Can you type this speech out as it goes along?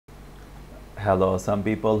Hello, some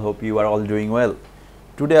people, hope you are all doing well.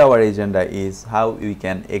 Today our agenda is how we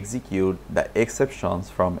can execute the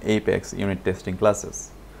exceptions from Apex unit testing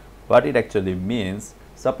classes. What it actually means,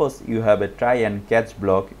 suppose you have a try and catch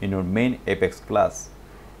block in your main Apex class,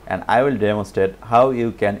 and I will demonstrate how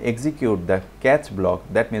you can execute the catch block,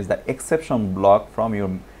 that means the exception block from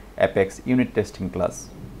your Apex unit testing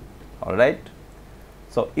class. Alright,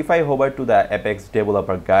 so if I hover to the Apex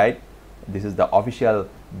developer guide, this is the official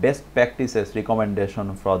best practices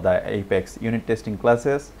recommendation for the Apex unit testing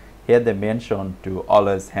classes. Here they mention to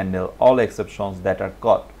always handle all exceptions that are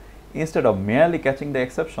caught instead of merely catching the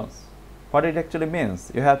exceptions. What it actually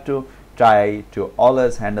means, you have to try to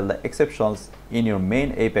always handle the exceptions in your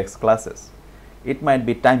main Apex classes. It might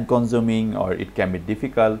be time consuming or it can be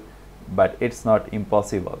difficult, but it's not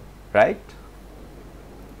impossible, right?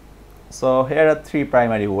 So here are three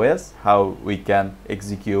primary ways how we can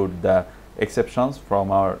execute the exceptions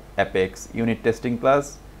from our Apex unit testing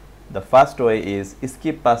class. The first way is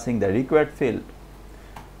skip passing the required field.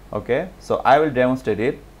 Okay, so I will demonstrate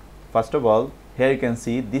it. First of all, here you can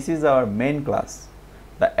see this is our main class,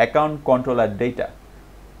 the account controller data.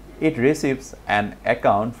 It receives an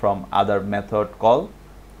account from other method call,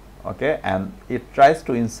 okay, and it tries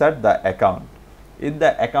to insert the account. If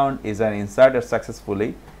the account is inserted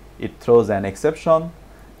successfully, it throws an exception,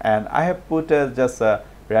 and I have put just a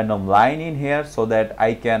random line in here so that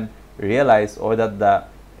I can realize whether the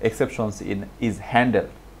exceptions is handled.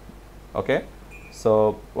 Okay,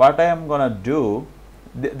 so what I am gonna do,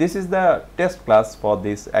 this is the test class for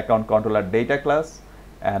this account controller data class,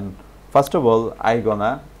 and first of all I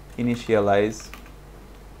gonna initialize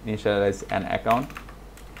an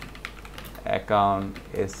account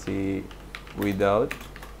SC without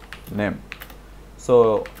name.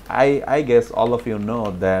 So I guess all of you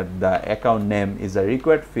know that the account name is a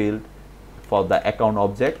required field for the account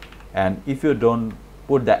object, and if you don't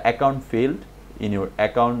put the account field in your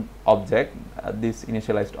account object, this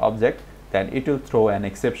initialized object, then it will throw an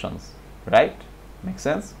exceptions, right? Makes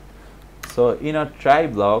sense? So in a try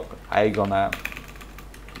block, I gonna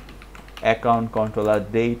account controller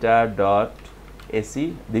data dot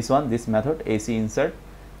AC, this method AC insert,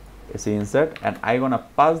 and I gonna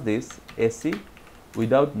pass this AC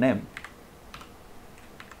without name,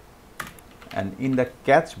 and in the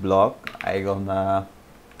catch block I gonna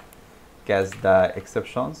catch the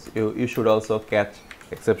exceptions. You should also catch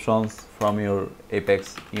exceptions from your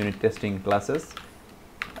Apex unit testing classes.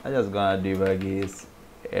 I just gonna debug is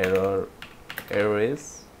error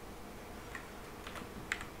is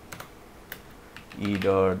e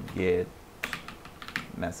dot get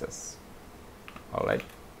message. All right,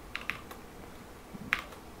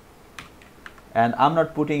 and I'm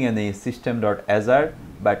not putting any system.azure,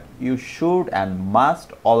 but you should and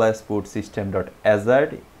must always put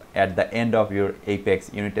system.azure at the end of your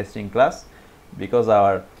Apex unit testing class, because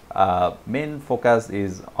our main focus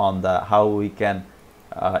is on the how we can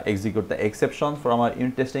execute the exceptions from our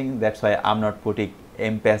unit testing. That's why I'm not putting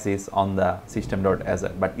emphasis on the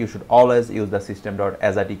system.azure, but you should always use the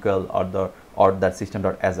system.azure equal or the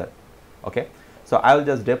system.azure. Okay, so I will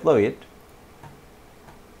just deploy it.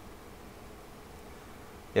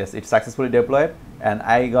 Yes, it's successfully deployed, and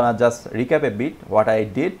I gonna just recap a bit what I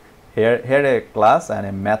did. Here a class and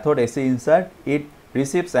a method AC insert, it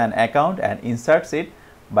receives an account and inserts it,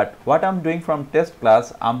 but what I'm doing from test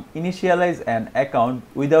class, I'm initialize an account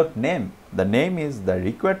without name. The name is the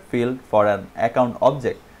required field for an account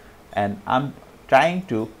object, and I'm trying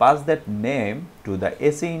to pass that name to the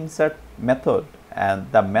AC insert method, and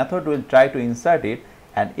the method will try to insert it,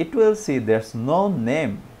 and it will see there's no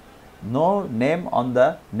name on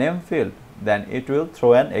the name field, then it will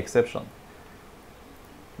throw an exception.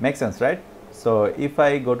 Makes sense, right? So if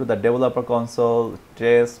I go to the developer console,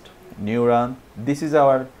 test, new run, this is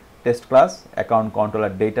our test class, account controller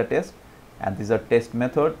data test, and this is our test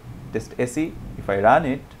method, test AC. If I run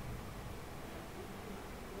it,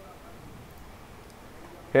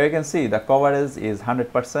 here you can see the coverage is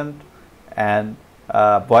 100%, and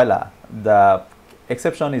voila, the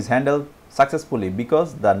exception is handled successfully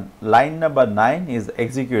because the line number 9 is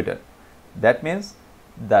executed. That means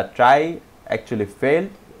the try actually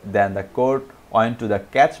failed, then the code went to the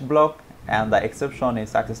catch block and the exception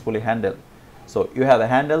is successfully handled. So you have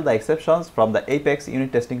handled the exceptions from the Apex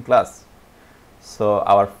unit testing class. So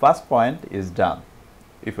our first point is done.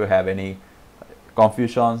 If you have any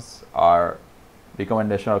confusions or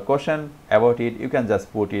recommendation or question about it, you can just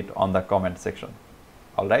put it on the comment section.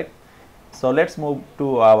 All right, so let's move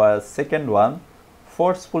to our second one,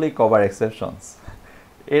 forcefully cover exceptions.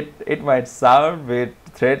 It might sound a bit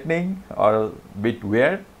threatening or a bit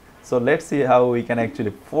weird, So let's see how we can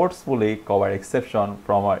actually forcefully cover exception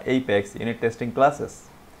from our Apex unit testing classes.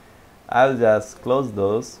 I'll just close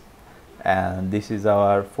those, and this is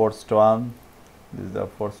our first one. This is the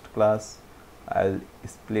first class. I'll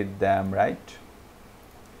split them, right?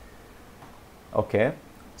 Okay,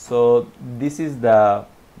 so this is the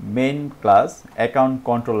main class account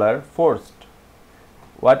controller first.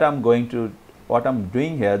 What I'm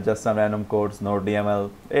doing here, just some random codes, no DML,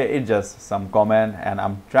 it's just some comment, and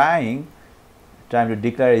I'm trying to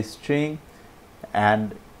declare a string,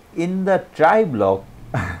 and in the try block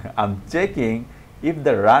I'm checking if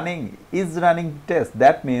the running test.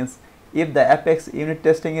 That means if the Apex unit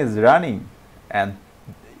testing is running, and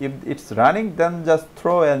if it's running, then just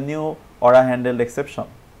throw a new or a handled exception.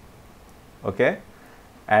 Okay,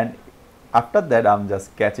 and after that I'm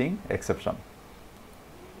just catching exception.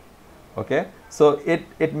 Okay, so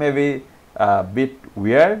it may be a bit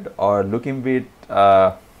weird or looking bit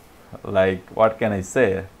like, what can I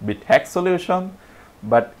say, bit hack solution,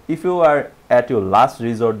 but if you are at your last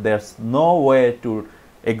resort, there's no way to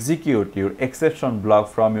execute your exception block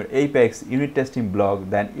from your Apex unit testing block,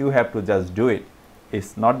 then you have to just do it.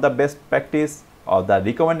 It's not the best practice or the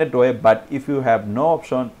recommended way, but if you have no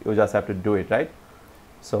option, you just have to do it, right?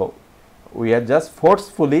 So we are just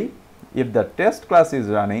forcefully, if the test class is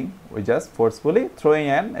running, we just forcefully throwing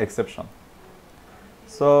an exception.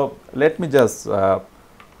 So let me just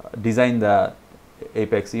design the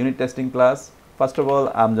Apex unit testing class. First of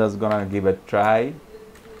all, I'm just gonna give a try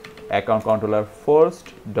account controller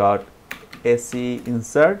first dot AC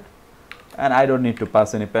insert, and I don't need to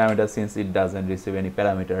pass any parameter since it doesn't receive any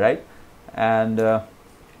parameter, right? And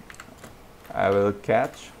I will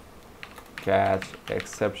catch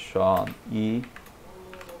exception E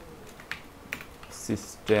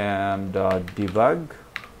system dot debug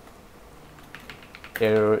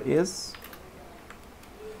error is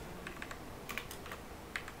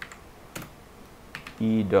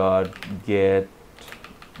E dot get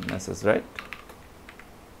message, right?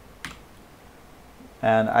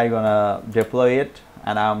 And I gonna deploy it,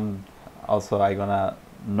 and I gonna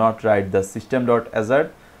not write the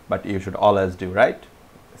system.assert, but you should always do, right?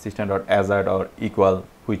 System.assert or equal,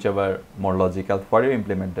 whichever more logical for your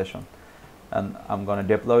implementation. And I'm gonna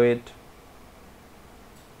deploy it.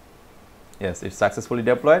 Yes, it's successfully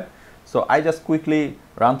deployed. So I just quickly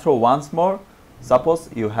run through once more. Suppose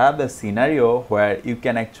you have a scenario where you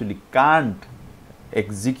can't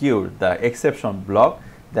execute the exception block,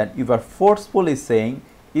 then you are forcefully saying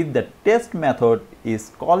if the test method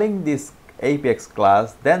is calling this Apex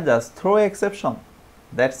class, then just throw exception.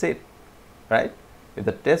 That's it, right? If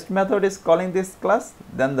the test method is calling this class,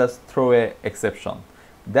 then just throw a exception.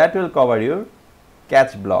 That will cover your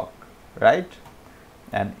catch block, right?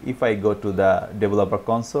 And if I go to the developer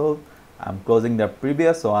console, I'm closing the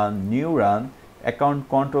previous one, new run account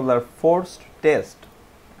controller forced test,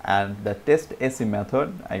 and the test AC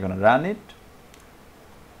method, I'm gonna run it.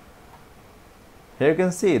 Here you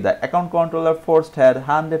can see the account controller forced had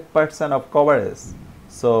 100% of coverage.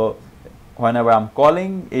 So whenever I'm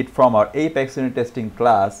calling it from our Apex unit testing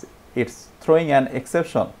class, it's throwing an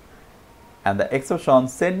exception, and the exception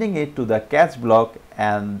sending it to the catch block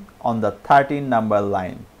and on the 13 number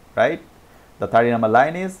line, right? The 13 number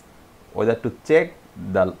line is whether to check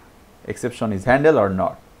the exception is handled or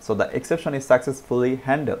not. So the exception is successfully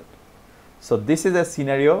handled. So this is a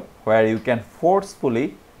scenario where you can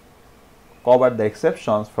forcefully cover the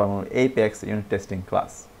exceptions from Apex unit testing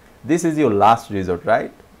class. This is your last resort,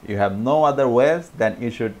 right? You have no other ways, then you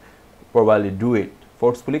should probably do it.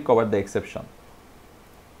 Forcefully cover the exception.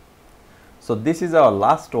 So this is our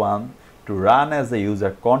last one, to run as a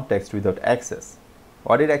user context without access.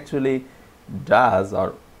 What it actually does,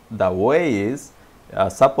 or the way is,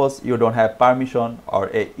 suppose you don't have permission, or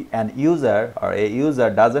a user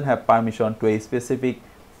doesn't have permission to a specific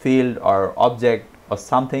field or object or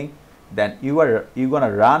something, then you're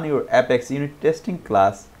gonna run your Apex unit testing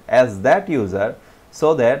class as that user,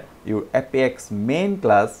 so that your Apex main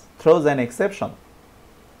class throws an exception.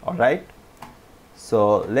 All right.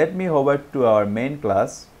 So let me hover to our main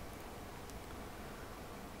class.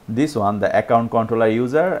 This one, the account controller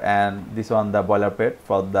user, and this one, the boilerplate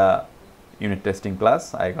for the unit testing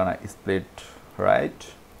class. I'm gonna split, right?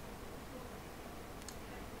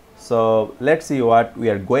 So let's see what we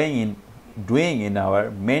are doing in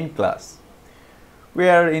our main class. We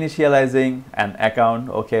are initializing an account,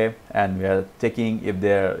 okay, and we are checking if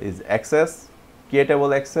there is access,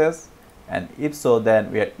 creatable access, and if so,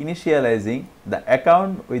 then we are initializing the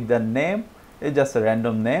account with the name is just a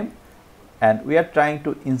random name, and we are trying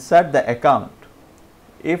to insert the account.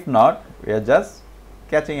 If not, we are just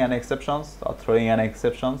catching an exceptions or throwing an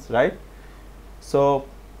exceptions, right? So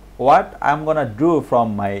what I'm gonna do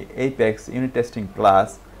from my Apex unit testing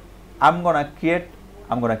class, I'm gonna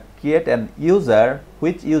create an user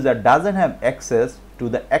which user doesn't have access to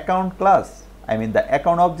the account class, I mean the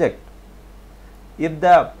account object. If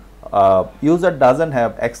the user doesn't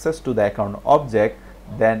have access to the account object,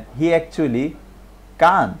 then he actually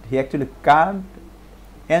can't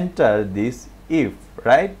enter this if,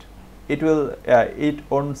 right? It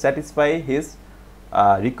won't satisfy his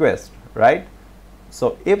request, right?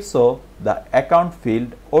 So if so, the account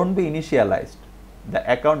field won't be initialized, the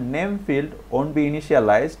account name field won't be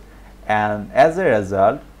initialized, and as a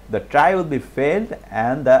result the try will be failed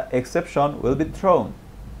and the exception will be thrown.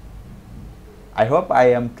 I hope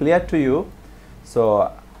I am clear to you.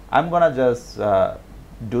 So I'm gonna just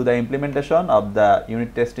do the implementation of the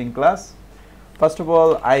unit testing class. First of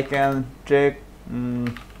all, I can take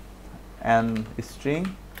an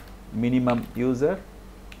string minimum user,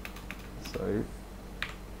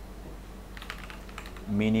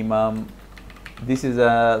 minimum, this is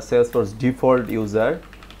a Salesforce default user,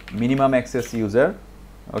 minimum access user.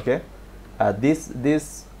 Okay,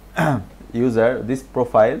 this user, this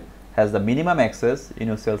profile has the minimum access in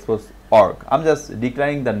your Salesforce org. I'm just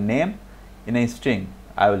declaring the name in a string.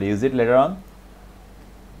 I will use it later on.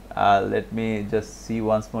 Let me just see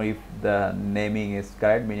once more if the naming is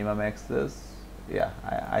correct. Minimum access, yeah,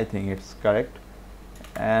 I think it's correct.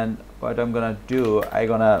 And what I'm gonna do, I'm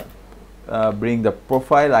gonna bring the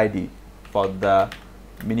profile ID for the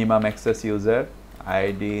minimum access user.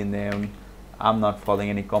 ID, name, I'm not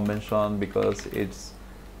following any convention because it's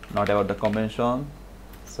not about the convention,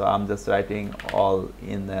 so I'm just writing all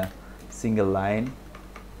in a single line,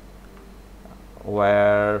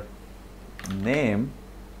 where name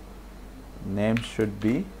should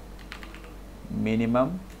be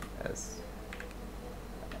minimum s,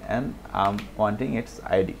 and I'm wanting its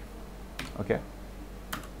ID. Okay,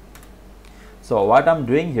 so what I'm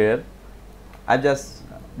doing here, I just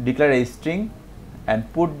declare a string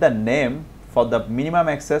and put the name for the minimum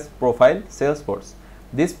access profile Salesforce.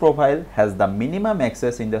 This profile has the minimum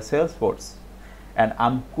access in the Salesforce, and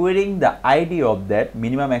I'm querying the ID of that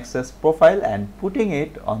minimum access profile and putting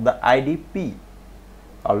it on the ID P.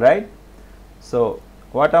 Alright, so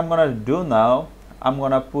what I'm gonna do now, I'm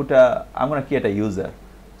gonna create a user.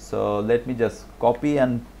 So let me just copy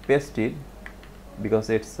and paste it, because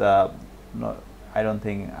it's no, I don't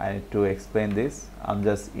think I need to explain this. I'm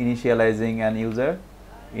just initializing an user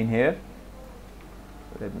in here.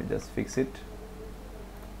 Let me just fix it.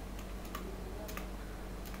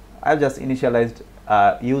 I've just initialized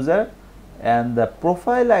user, and the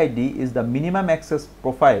profile ID is the minimum access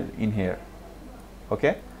profile in here.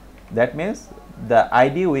 Okay, that means the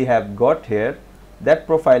ID we have got here, that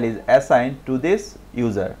profile is assigned to this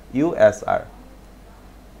user, USR.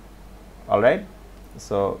 Alright,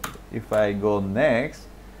 so if I go next,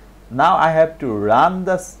 now I have to run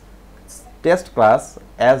the test class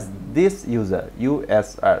as this user,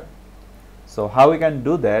 USR. So how we can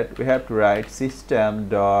do that? We have to write system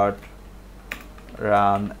dot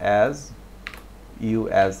run as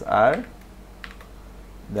USR.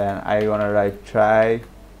 Then I wanna write try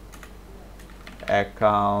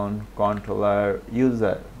account controller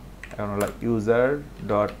user. I wanna write user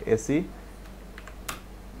dot ac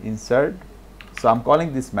insert. So I'm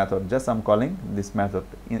calling this method. Just I'm calling this method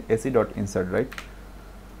ac dot insert, right?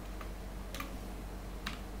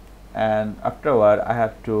 And afterward, I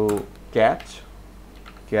have to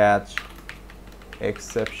catch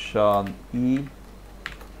exception e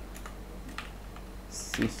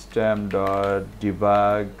system dot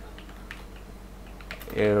debug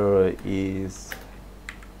error is,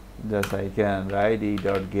 just I can write e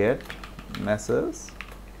dot get message.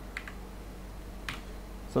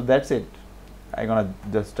 So that's it. I'm gonna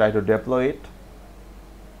just try to deploy it.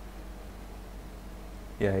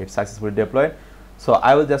 Yeah, it's successfully deployed. So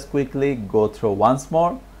I will just quickly go through once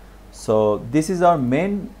more. So this is our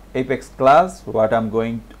main Apex class. What I'm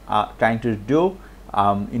trying to do,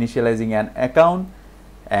 initializing an account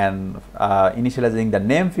and initializing the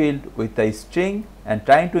name field with a string and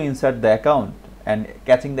trying to insert the account and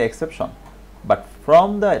catching the exception. But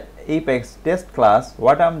from the Apex test class,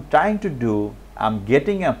 what I'm trying to do, I'm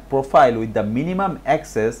getting a profile with the minimum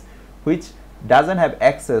access which doesn't have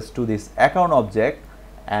access to this account object,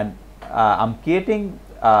 and I'm creating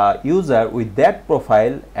a user with that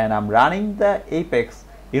profile, and I'm running the Apex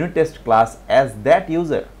unit test class as that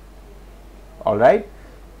user. Alright,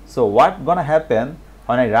 so what gonna happen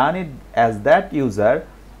when I run it as that user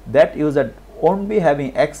won't be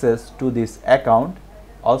having access to this account,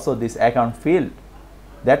 also this account field.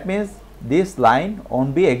 That means this line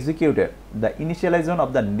won't be executed. The initialization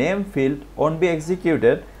of the name field won't be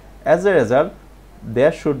executed. As a result,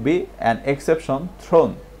 there should be an exception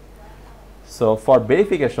thrown. So for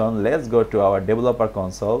verification, let's go to our developer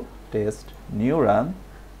console, test, new run,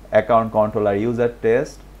 account controller user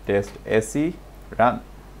test, test SE, run.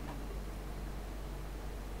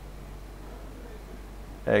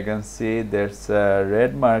 I can see there's a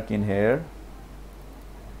red mark in here.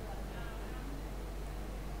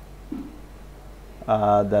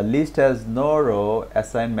 The list has no row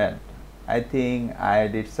assignment. I think I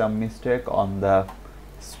did some mistake on the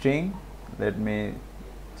string. Let me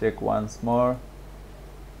check once more.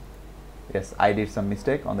 Yes, I did some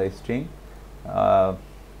mistake on the string.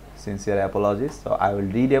 Sincere apologies. So I will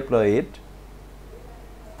redeploy it.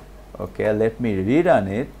 Okay, let me rerun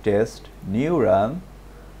it. Test, new run,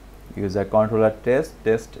 user controller test,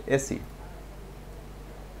 test SE.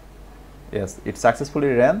 Yes, it successfully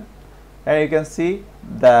ran, and you can see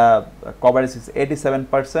the coverage is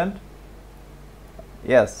 87%.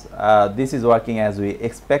 Yes, this is working as we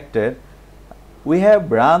expected. We have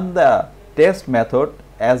run the test method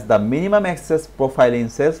as the minimum access profile in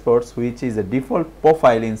Salesforce, which is a default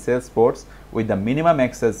profile in Salesforce with the minimum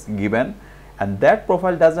access given, and that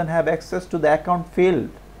profile doesn't have access to the account field,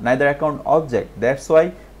 neither account object. That's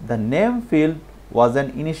why the name field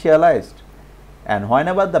wasn't initialized, and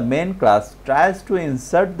whenever the main class tries to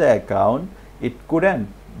insert the account, it couldn't,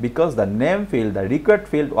 because the name field, the required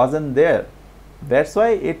field, wasn't there. That's why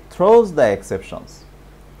it throws the exceptions.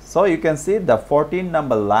 So you can see the 14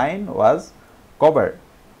 number line was covered.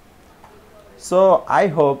 So I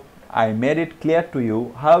hope I made it clear to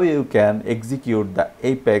you how you can execute the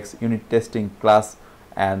Apex unit testing class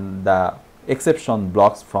and the exception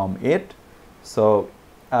blocks from it. So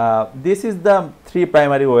this is the 3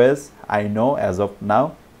 primary ways I know as of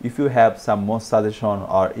now. If you have some more suggestion,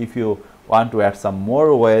 or if you want to add some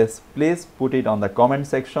more ways, please put it on the comment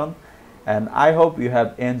section. And I hope you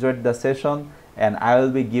have enjoyed the session, and I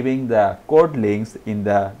will be giving the code links in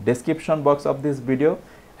the description box of this video.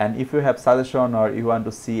 And if you have suggestion, or you want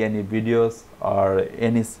to see any videos or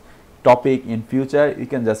any topic in future, you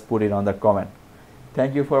can just put it on the comment.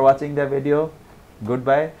 Thank you for watching the video.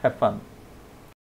 Goodbye, have fun.